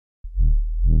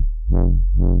Hello,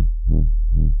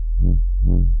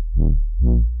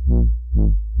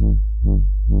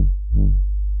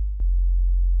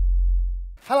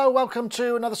 welcome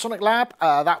to another SonicLAB.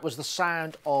 That was the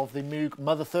sound of the Moog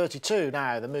Mother 32.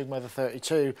 Now, the Moog Mother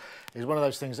 32 is one of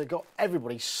those things that got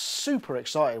everybody super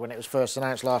excited when it was first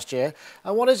announced last year.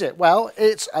 And what is it? Well,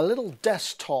 it's a little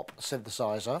desktop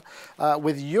synthesizer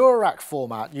with Eurorack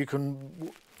format. You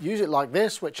can use it like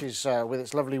this, which is with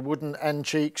its lovely wooden end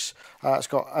cheeks. It's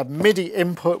got a MIDI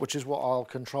input, which is what I'll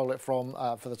control it from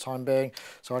for the time being.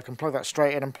 So I can plug that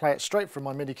straight in and play it straight from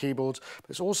my MIDI keyboards.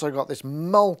 But it's also got this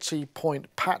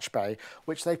multi-point patch bay,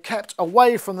 which they've kept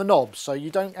away from the knobs, so you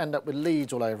don't end up with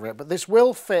leads all over it. But this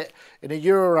will fit in a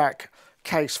Eurorack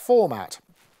case format.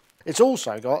 It's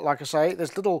also got, like I say,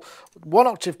 this little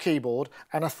 1-octave keyboard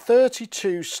and a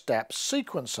 32-step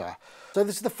sequencer. So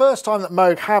this is the first time that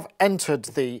Moog have entered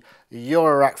the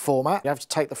Eurorack format. You have to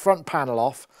take the front panel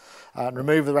off and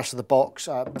remove the rest of the box.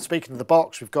 Speaking of the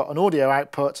box, we've got an audio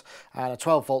output and a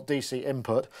 12-volt DC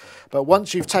input. But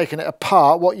once you've taken it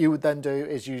apart, what you would then do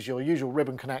is use your usual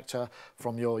ribbon connector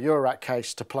from your Eurorack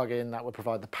case to plug in. That would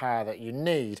provide the power that you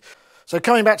need. So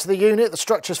coming back to the unit, the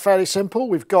structure is fairly simple.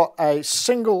 We've got a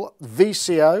single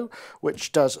VCO,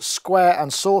 which does square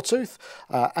and sawtooth,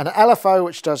 an LFO,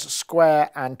 which does square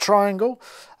and triangle,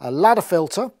 a ladder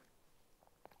filter,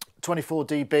 24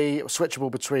 dB, switchable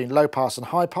between low pass and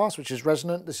high pass, which is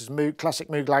resonant. This is Moog, classic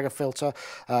Moog ladder filter,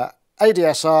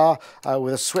 ADSR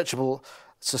with a switchable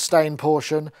sustain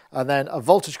portion, and then a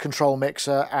voltage control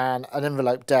mixer and an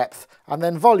envelope depth, and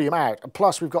then volume out. And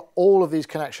plus we've got all of these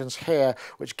connections here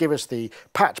which give us the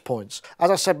patch points.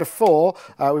 As I said before,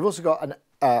 we've also got an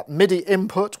MIDI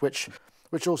input which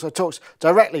also talks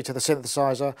directly to the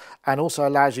synthesizer and also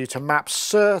allows you to map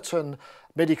certain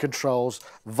MIDI controls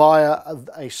via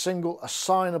a single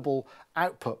assignable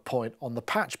output point on the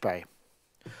patch bay.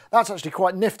 That's actually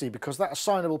quite nifty because that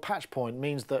assignable patch point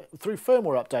means that through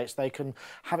firmware updates they can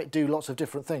have it do lots of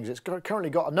different things. It's currently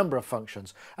got a number of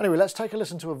functions. Anyway, let's take a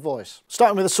listen to a voice.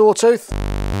 Starting with a sawtooth. It's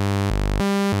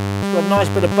got a nice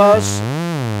bit of buzz.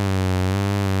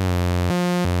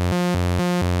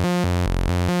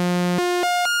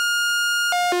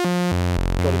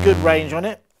 Got a good range on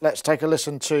it. Let's take a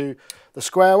listen to the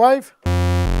square wave, which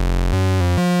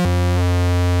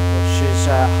is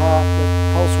half the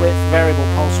pulse width, variable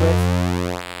pulse width.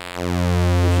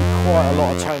 Gives you quite a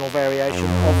lot of tonal variation.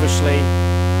 Obviously,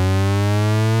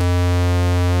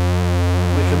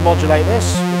 we can modulate this,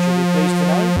 which you'll be pleased to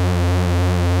know.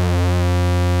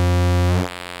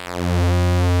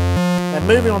 Then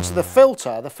moving on to the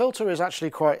filter is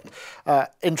actually quite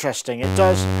interesting. It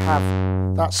does have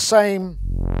that same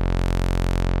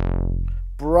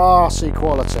brassy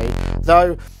quality,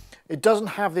 though it doesn't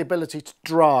have the ability to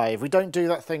drive. We don't do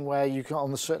that thing where you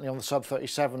can, certainly on the Sub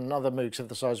 37 and other Moog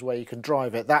synthesizers, where you can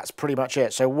drive it. That's pretty much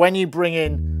it. So when you bring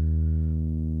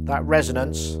in that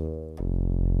resonance,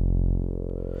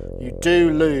 you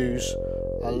do lose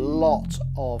a lot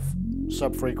of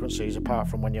sub frequencies apart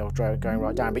from when you're going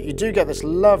right down. But you do get this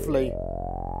lovely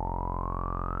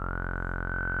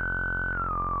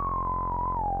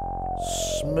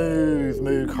smooth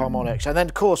Moog harmonics. And then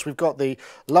of course we've got the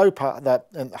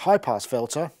high pass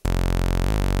filter,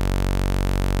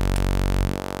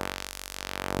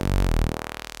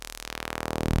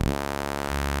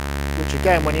 which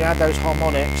again, when you add those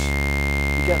harmonics,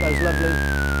 you get those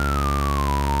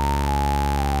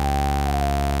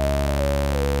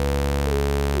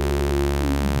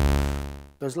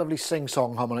lovely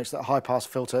sing-song harmonics, that high-pass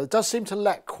filter. It does seem to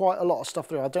let quite a lot of stuff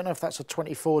through. I don't know if that's a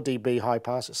 24 dB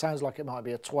high-pass. It sounds like it might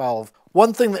be a 12.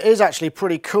 One thing that is actually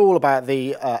pretty cool about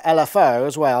the LFO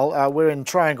as well, we're in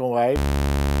triangle wave.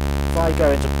 If I go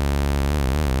into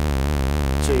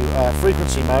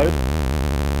frequency mode,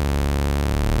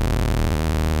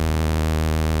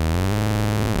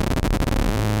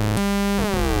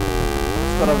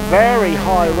 it's got a very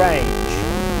high range.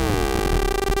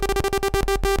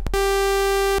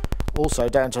 Also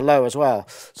down to low as well.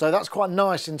 So that's quite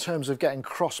nice in terms of getting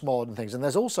cross mod and things. And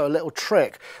there's also a little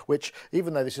trick, which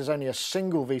even though this is only a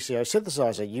single VCO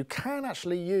synthesizer, you can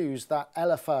actually use that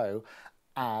LFO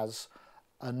as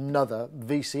another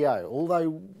VCO,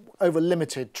 although over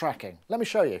limited tracking. Let me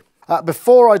show you.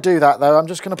 Before I do that though, I'm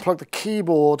just going to plug the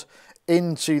keyboard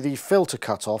into the filter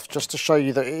cutoff just to show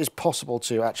you that it is possible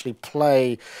to actually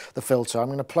play the filter. I'm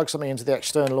going to plug something into the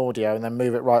external audio and then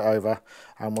move it right over,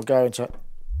 and we'll go into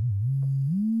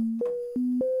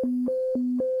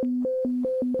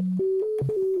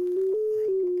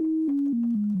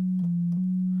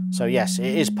So yes, it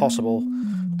is possible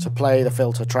to play the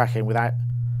filter tracking without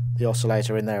the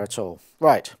oscillator in there at all.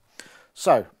 Right,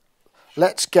 so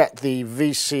let's get the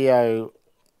VCO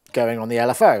going on the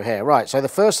LFO here. Right, so the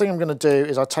first thing I'm going to do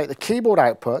is I take the keyboard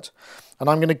output and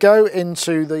I'm going to go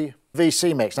into the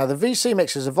VC mix. Now the VC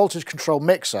mix is a voltage control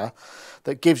mixer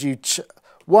that gives you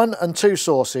 1 and 2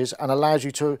 sources and allows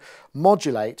you to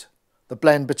modulate the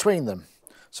blend between them.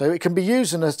 So it can be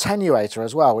used as an attenuator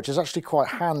as well, which is actually quite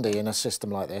handy in a system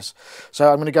like this. So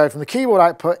I'm going to go from the keyboard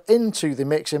output into the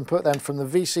mix input, then from the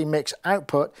VC mix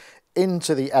output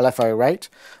into the LFO rate.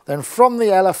 Then from the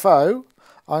LFO,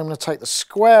 I'm going to take the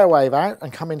square wave out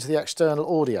and come into the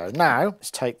external audio. Now,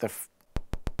 let's take the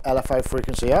LFO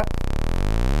frequency up.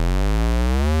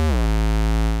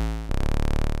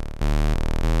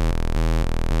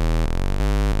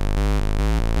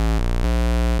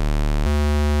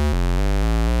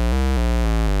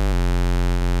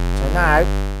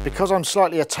 Now, because I'm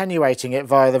slightly attenuating it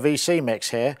via the VC mix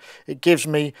here, it gives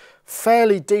me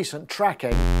fairly decent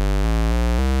tracking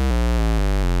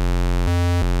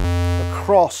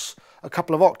across a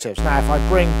couple of octaves. Now, if I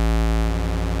bring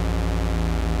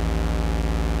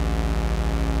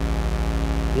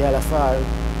the LFO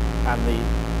and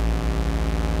the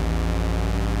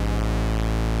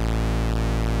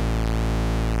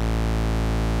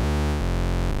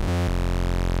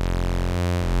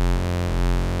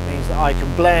I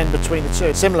can blend between the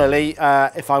two. Similarly,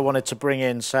 if I wanted to bring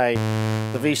in, say,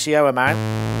 the VCO amount,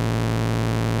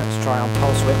 let's try on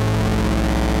pulse width.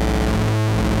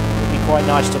 It'd be quite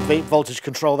nice to voltage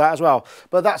control that as well.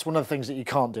 But that's one of the things that you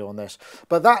can't do on this.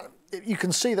 But that, you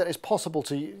can see that it's possible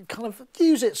to kind of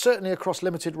use it certainly across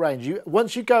limited range.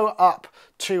 Once you go up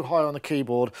too high on the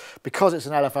keyboard, because it's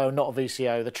an LFO, not a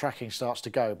VCO, the tracking starts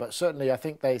to go. But certainly I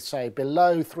think they say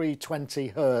below 320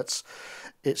 Hertz,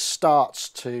 it starts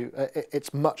to,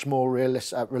 it's much more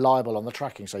reliable on the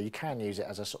tracking, so you can use it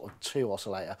as a sort of 2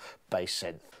 oscillator bass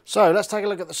synth. So let's take a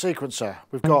look at the sequencer.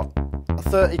 We've got a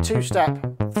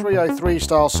 32-step 303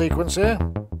 style sequence here.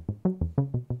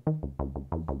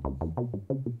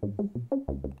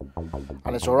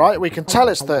 And it's all right, we can tell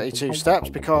it's 32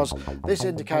 steps because this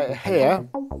indicator here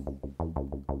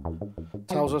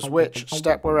tells us which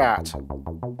step we're at.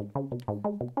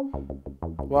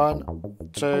 1,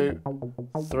 2,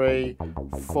 3,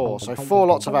 4. So 4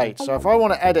 lots of 8. So if I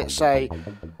want to edit, say,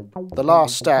 the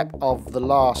last step of the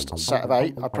last set of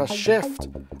 8, I press Shift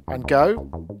and go.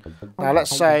 Now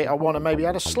let's say I want to maybe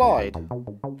add a slide.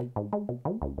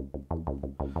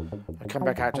 I come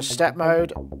back out to step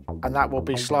mode, and that will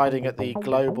be sliding at the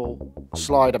global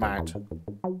slide amount.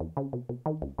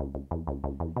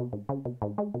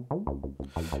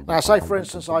 Now say for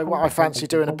instance I fancy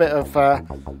doing a bit of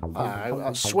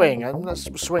a swing, and let's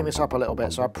swing this up a little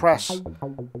bit. So I press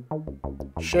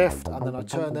Shift and then I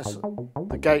turn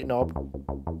the gate knob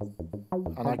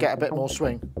and I get a bit more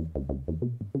swing.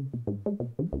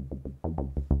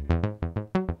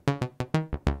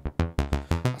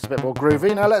 That's a bit more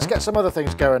groovy. Now let's get some other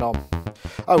things going on.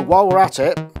 Oh, while we're at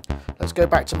it, let's go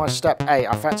back to my step 8.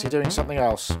 I fancy doing something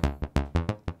else.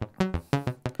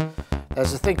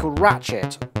 There's a thing called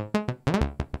ratchet,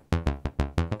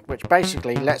 which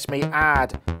basically lets me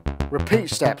add repeat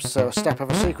steps to a step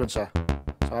of a sequencer.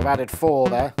 So I've added 4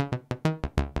 there,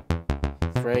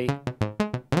 3.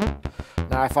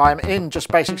 Now if I'm in just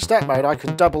basic step mode, I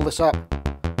can double this up.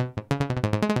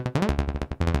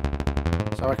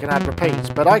 So I can add repeats,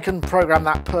 but I can program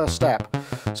that per step.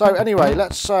 So anyway,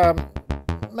 let's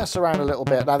mess around a little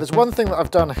bit. Now there's one thing that I've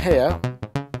done here,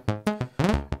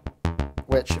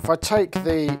 which if I take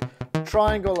the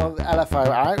triangle of the LFO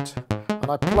out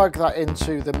and I plug that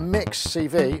into the mix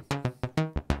CV,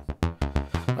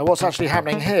 now what's actually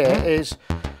happening here is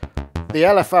the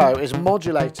LFO is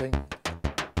modulating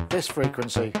this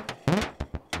frequency.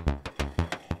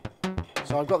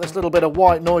 So I've got this little bit of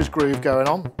white noise groove going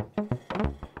on.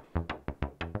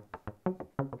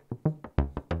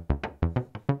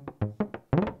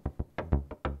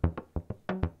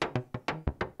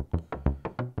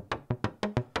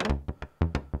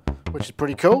 Which is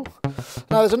pretty cool.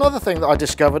 Now there's another thing that I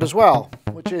discovered as well,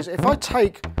 which is if I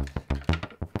take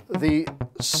the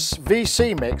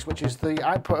VC mix, which is the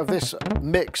output of this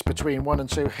mix between 1 and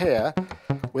 2 here,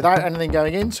 without anything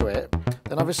going into it,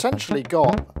 then I've essentially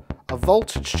got a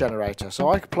voltage generator. So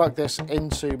I can plug this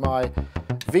into my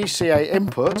VCA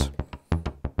input.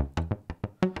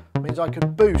 It means I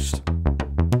can boost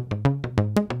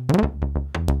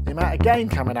the amount of gain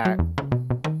coming out.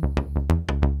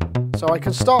 So I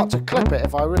can start to clip it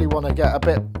if I really want to get a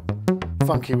bit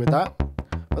funky with that.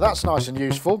 But that's nice and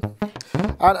useful.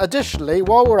 And additionally,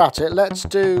 while we're at it, let's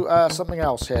do something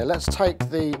else here. Let's take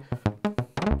the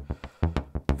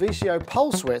VCO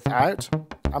pulse width out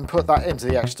and put that into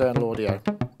the external audio.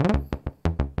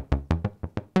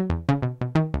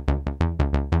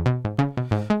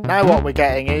 now what we're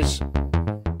getting is a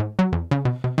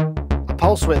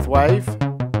pulse width wave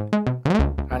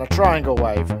and a triangle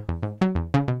wave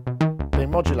being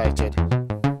modulated.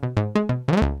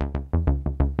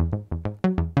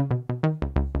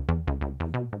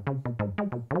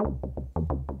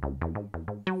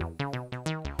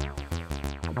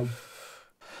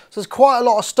 So there's quite a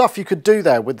lot of stuff you could do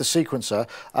there with the sequencer.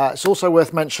 It's also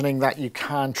worth mentioning that you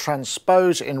can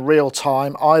transpose in real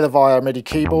time either via a MIDI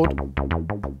keyboard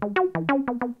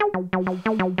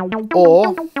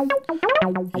or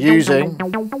using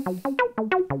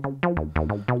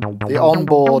the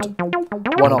onboard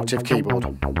 1-octave keyboard.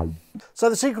 So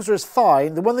the sequencer is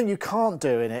fine. The one thing you can't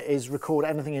do in it is record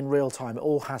anything in real time. It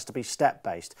all has to be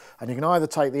step-based. And you can either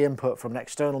take the input from an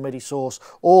external MIDI source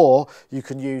or you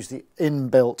can use the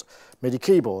inbuilt MIDI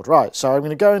keyboard. Right, so I'm going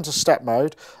to go into step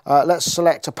mode. Let's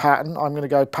select a pattern. I'm going to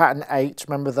go pattern 8.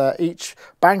 Remember that each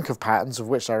bank of patterns, of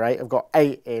which there are 8, I've got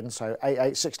 8 in, so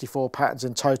 64 patterns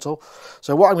in total.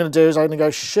 So what I'm going to do is I'm going to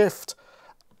go Shift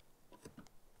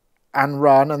and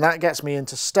Run, and that gets me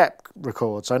into step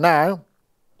record. So now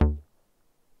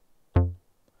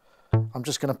I'm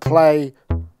just going to play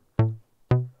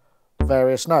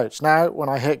various notes. Now, when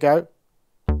I hit go,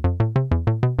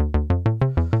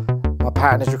 my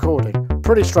pattern is recording.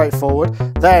 Pretty straightforward.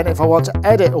 Then, if I want to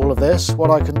edit all of this, what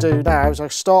I can do now is I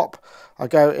stop, I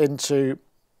go into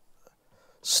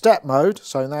step mode.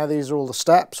 So now these are all the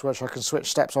steps, which I can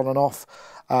switch steps on and off.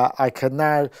 I can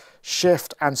now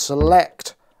shift and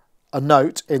select a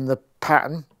note in the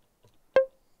pattern,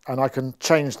 and I can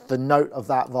change the note of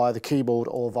that via the keyboard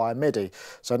or via MIDI.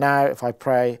 So now if I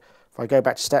go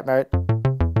back to step mode,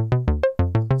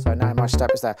 so now my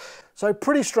step is there. So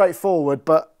pretty straightforward,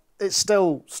 but it's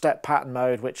still step pattern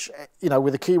mode, which, you know,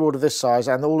 with a keyboard of this size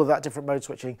and all of that different mode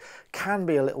switching can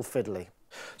be a little fiddly.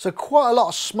 So quite a lot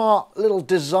of smart little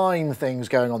design things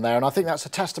going on there, and I think that's a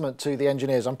testament to the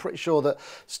engineers. I'm pretty sure that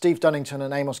Steve Dunnington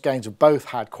and Amos Gaines have both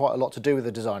had quite a lot to do with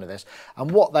the design of this,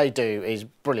 and what they do is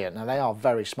brilliant, and they are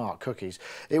very smart cookies.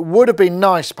 It would have been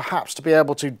nice perhaps to be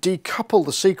able to decouple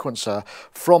the sequencer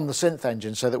from the synth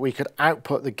engine so that we could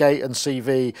output the gate and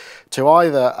CV to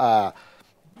either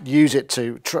use it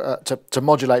to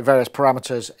modulate various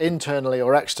parameters internally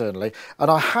or externally.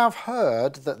 And I have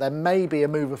heard that there may be a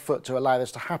move afoot to allow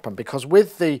this to happen, because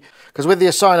with the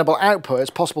assignable output,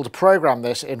 it's possible to program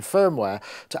this in firmware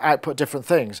to output different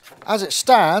things. As it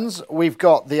stands, we've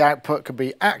got the output could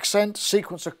be accent,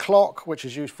 sequencer clock, which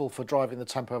is useful for driving the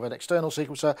tempo of an external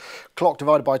sequencer, clock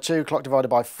divided by 2, clock divided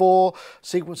by 4,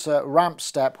 sequencer ramp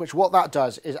step, which what that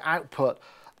does is output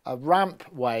a ramp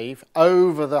wave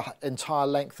over the entire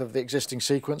length of the existing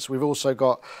sequence. We've also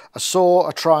got a saw,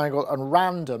 a triangle and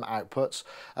random outputs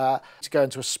to go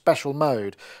into a special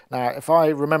mode. Now, if I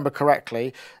remember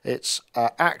correctly, it's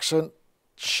accent,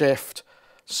 shift,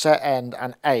 set end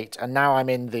and 8, and now I'm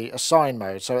in the assign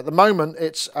mode. So at the moment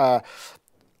it's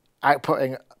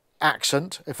outputting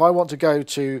accent. If I want to go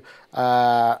to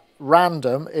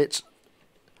random, it's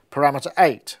parameter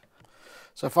 8.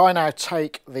 So if I now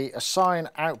take the assign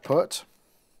output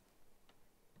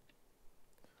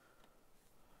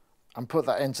and put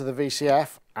that into the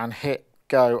VCF and hit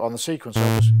go on the sequencer,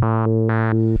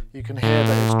 you can hear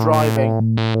that it's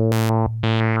driving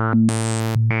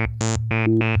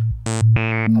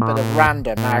a bit of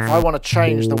random. Now if I want to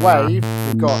change the wave,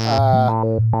 we've got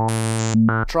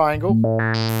triangle.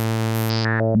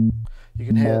 You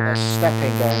can hear that there's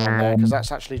stepping going on there, because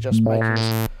that's actually just making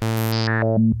this,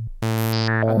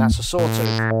 and that's a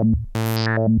sawtooth.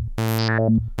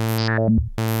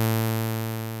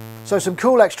 So some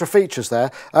cool extra features there.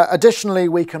 Additionally,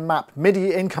 we can map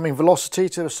MIDI incoming velocity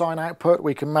to assign output.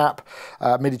 We can map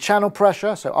MIDI channel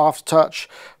pressure, so aftertouch,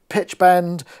 pitch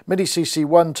bend, MIDI CC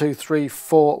 1, 2, 3,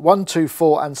 4, 1, 2,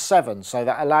 4 and 7. So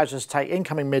that allows us to take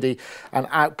incoming MIDI and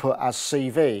output as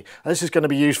CV. And this is going to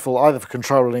be useful either for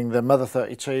controlling the Mother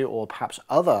 32 or perhaps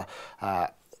other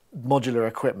modular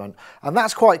equipment. And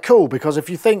that's quite cool, because if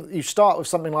you think you start with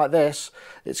something like this,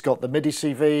 it's got the MIDI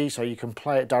CV, so you can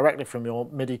play it directly from your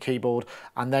MIDI keyboard,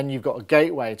 and then you've got a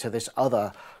gateway to this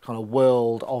other kind of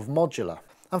world of modular.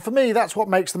 And for me, that's what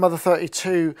makes the Mother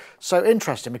 32 so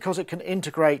interesting, because it can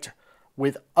integrate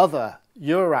with other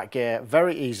Eurorack gear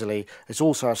very easily. It's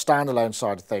also a standalone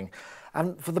side of thing.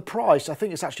 And for the price, I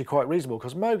think it's actually quite reasonable,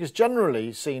 because Moog is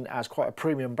generally seen as quite a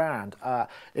premium brand.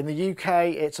 In the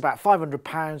UK, it's about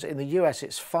 £500. In the US,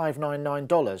 it's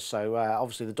 $599. So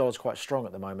obviously the dollar's quite strong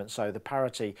at the moment. So the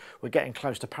parity, we're getting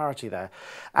close to parity there.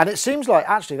 And it seems like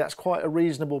actually that's quite a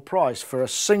reasonable price for a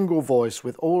single voice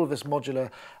with all of this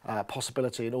modular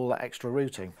possibility and all that extra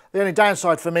routing. The only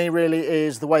downside for me really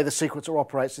is the way the sequencer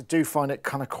operates. I do find it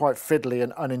kind of quite fiddly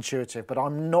and unintuitive, but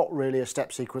I'm not really a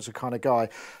step sequencer kind of guy.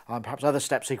 Perhaps other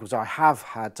step sequencers I have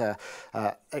had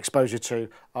exposure to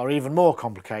are even more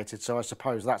complicated, so I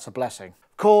suppose that's a blessing.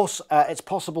 Of course, it's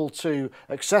possible to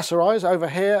accessorize. Over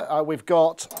here we've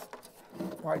got,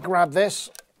 I grab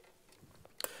this,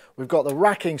 we've got the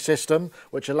racking system,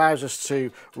 which allows us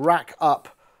to rack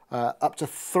up to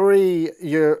 3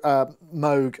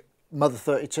 Moog Mother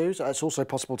 32s. It's also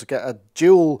possible to get a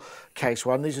dual case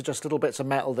one. These are just little bits of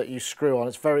metal that you screw on.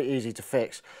 It's very easy to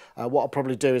fix. What I'll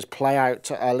probably do is play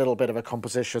out a little bit of a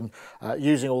composition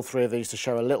using all 3 of these to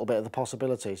show a little bit of the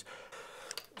possibilities.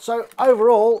 So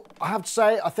overall, I have to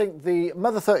say, I think the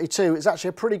Mother 32 is actually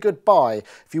a pretty good buy.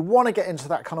 If you want to get into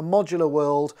that kind of modular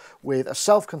world with a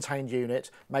self-contained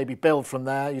unit, maybe build from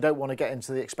there, you don't want to get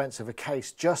into the expense of a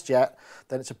case just yet,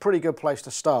 then it's a pretty good place to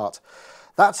start.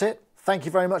 That's it. Thank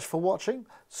you very much for watching.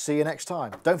 See you next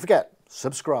time. Don't forget,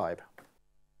 subscribe.